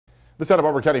The Santa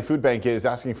Barbara County Foodbank is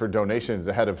asking for donations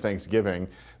ahead of Thanksgiving.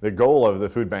 The goal of the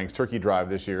Foodbank's turkey drive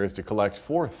this year is to collect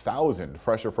 4,000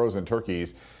 fresh or frozen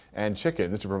turkeys and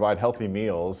chickens to provide healthy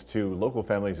meals to local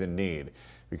families in need.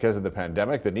 Because of the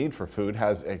pandemic, the need for food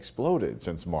has exploded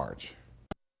since March.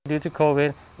 Due to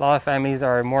COVID, a lot of families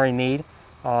are more in need.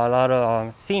 A lot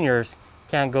of seniors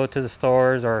can't go to the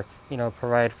stores or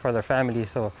provide for their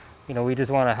families. So we just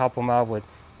want to help them out with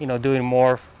doing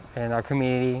more in our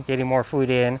community, getting more food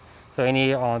in. So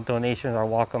any donations are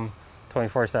welcome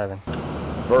 24/7.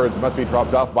 Birds must be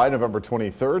dropped off by November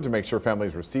 23rd to make sure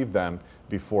families receive them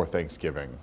before Thanksgiving.